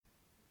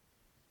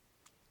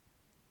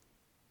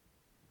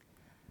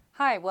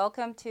Hi,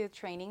 welcome to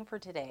training for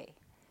today.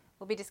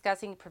 We'll be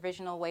discussing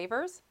provisional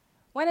waivers.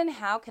 When and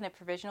how can a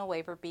provisional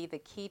waiver be the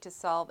key to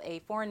solve a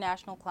foreign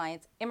national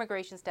client's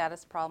immigration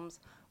status problems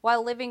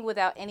while living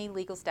without any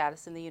legal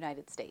status in the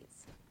United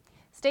States?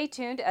 Stay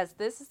tuned as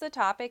this is the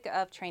topic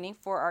of training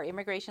for our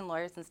immigration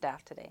lawyers and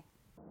staff today.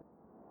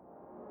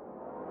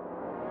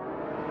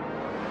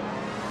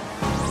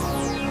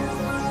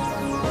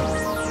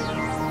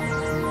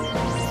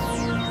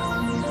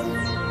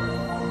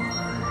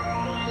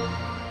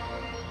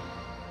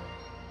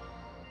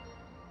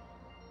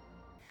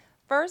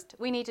 First,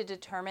 we need to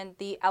determine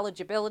the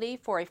eligibility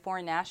for a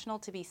foreign national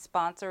to be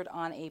sponsored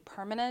on a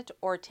permanent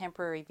or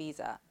temporary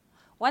visa.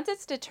 Once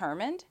it's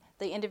determined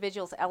the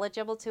individual is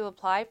eligible to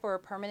apply for a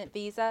permanent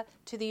visa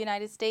to the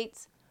United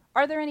States,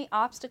 are there any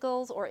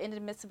obstacles or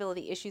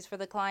inadmissibility issues for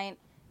the client?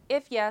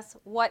 If yes,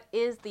 what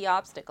is the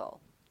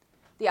obstacle?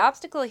 The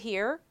obstacle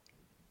here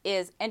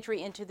is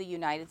entry into the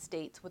United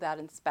States without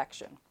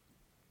inspection,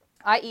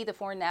 i.e. the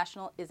foreign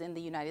national is in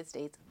the United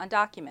States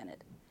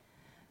undocumented.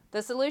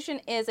 The solution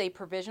is a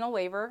provisional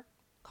waiver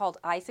called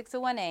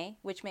I-601a,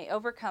 which may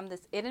overcome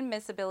this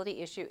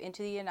inadmissibility issue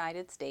into the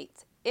United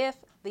States if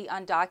the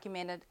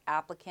undocumented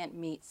applicant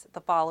meets the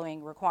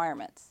following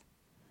requirements.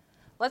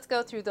 Let's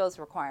go through those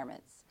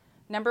requirements.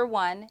 Number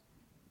one,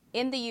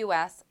 in the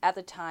U.S. at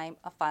the time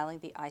of filing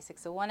the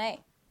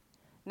I-601a.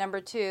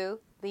 Number two,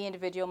 the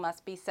individual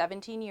must be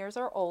 17 years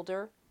or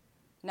older.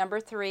 Number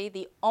three,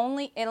 the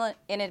only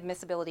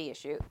inadmissibility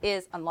issue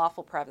is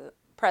unlawful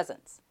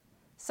presence.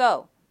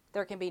 So,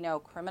 there can be no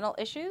criminal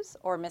issues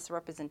or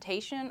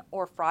misrepresentation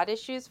or fraud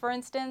issues, for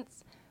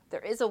instance.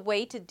 There is a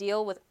way to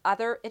deal with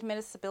other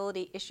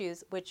admissibility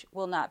issues which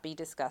will not be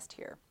discussed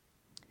here.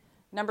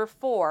 Number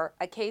four,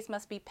 a case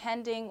must be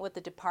pending with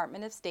the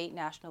Department of State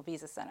National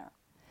Visa Center.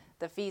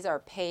 The fees are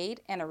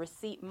paid and a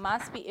receipt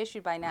must be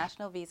issued by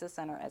National Visa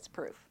Center as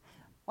proof.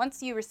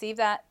 Once you receive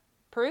that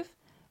proof,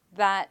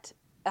 that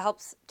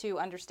helps to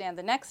understand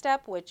the next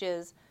step, which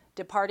is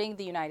departing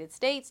the United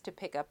States to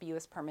pick up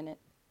U.S. permanent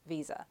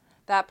visa.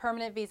 That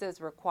permanent visa is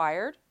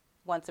required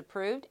once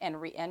approved, and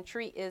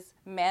re-entry is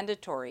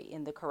mandatory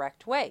in the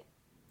correct way.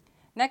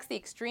 Next, the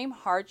extreme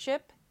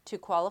hardship to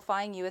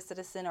qualifying U.S.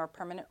 citizen or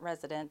permanent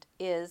resident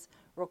is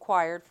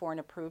required for an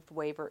approved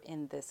waiver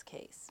in this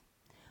case.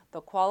 The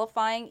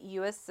qualifying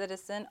U.S.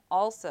 citizen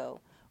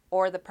also,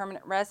 or the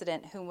permanent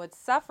resident whom would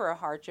suffer a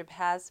hardship,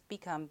 has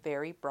become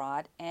very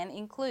broad and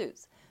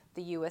includes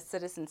the U.S.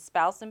 citizen's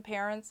spouse and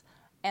parents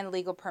and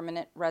legal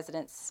permanent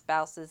resident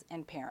spouses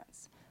and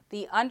parents.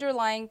 The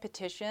underlying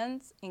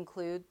petitions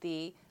include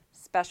the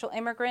Special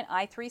Immigrant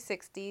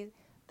I-360,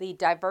 the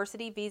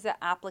Diversity Visa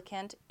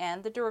applicant,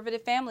 and the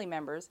derivative family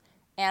members,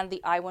 and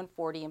the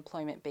I-140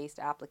 employment-based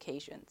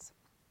applications.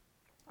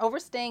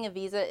 Overstaying a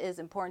visa is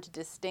important to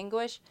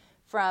distinguish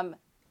from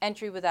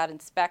entry without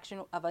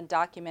inspection of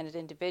undocumented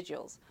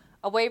individuals.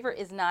 A waiver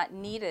is not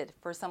needed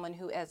for someone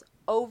who has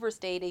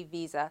overstayed a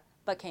visa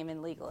but came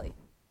in legally.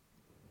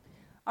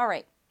 All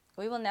right.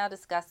 We will now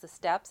discuss the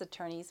steps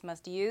attorneys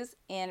must use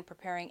in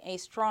preparing a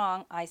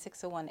strong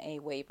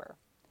I-601a waiver.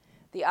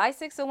 The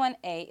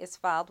I-601a is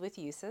filed with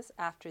USCIS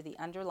after the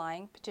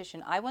underlying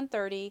petition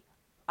I-130,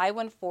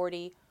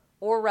 I-140,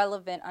 or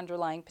relevant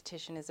underlying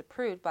petition is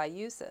approved by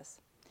USCIS.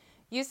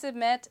 You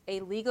submit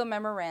a legal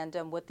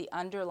memorandum with the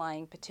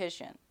underlying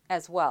petition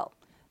as well.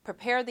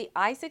 Prepare the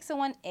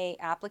I-601a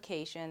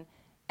application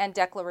and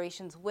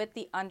declarations with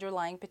the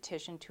underlying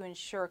petition to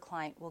ensure a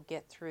client will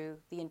get through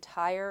the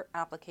entire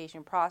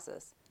application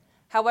process.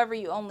 However,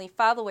 you only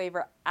file the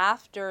waiver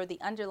after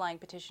the underlying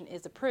petition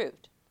is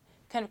approved.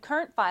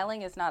 Concurrent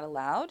filing is not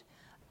allowed.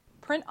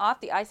 Print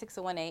off the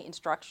I-601a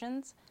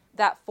instructions.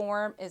 That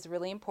form is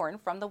really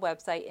important from the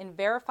website, and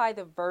verify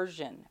the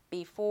version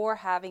before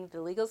having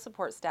the legal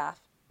support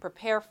staff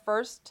prepare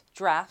first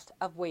draft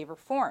of waiver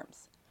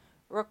forms.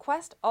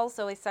 Request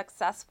also a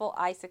successful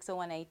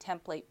I-601a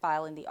template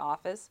file in the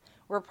office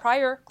where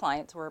prior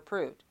clients were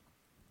approved,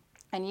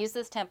 and use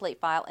this template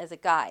file as a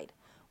guide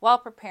while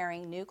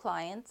preparing new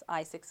clients'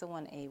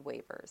 I-601a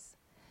waivers.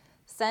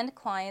 Send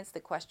clients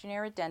the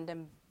questionnaire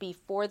addendum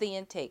before the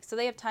intake so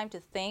they have time to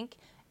think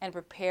and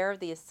prepare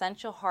the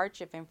essential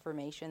hardship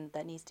information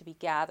that needs to be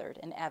gathered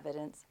and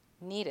evidence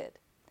needed.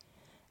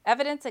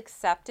 Evidence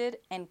accepted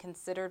and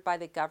considered by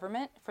the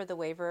government for the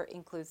waiver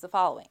includes the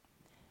following: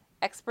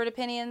 expert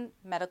opinion,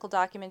 medical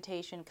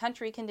documentation,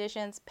 country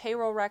conditions,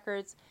 payroll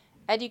records,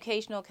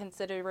 educational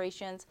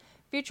considerations,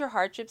 future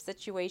hardship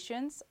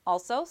situations,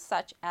 also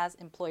such as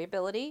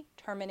employability,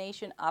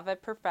 termination of a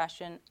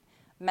profession,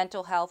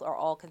 mental health are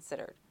all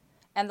considered.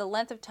 And the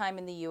length of time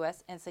in the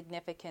U.S. and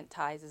significant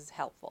ties is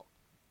helpful.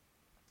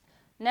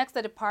 Next,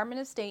 the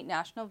Department of State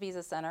National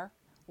Visa Center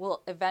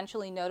will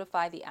eventually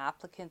notify the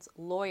applicant's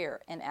lawyer,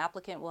 and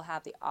applicant will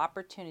have the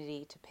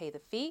opportunity to pay the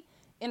fee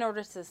in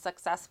order to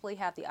successfully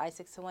have the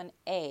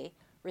I-601a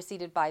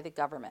receipted by the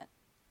government.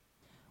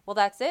 Well,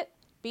 that's it.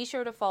 Be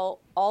sure to follow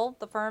all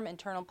the firm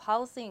internal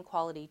policy and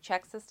quality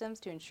check systems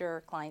to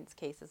ensure clients'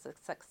 case is a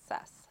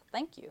success.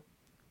 Thank you.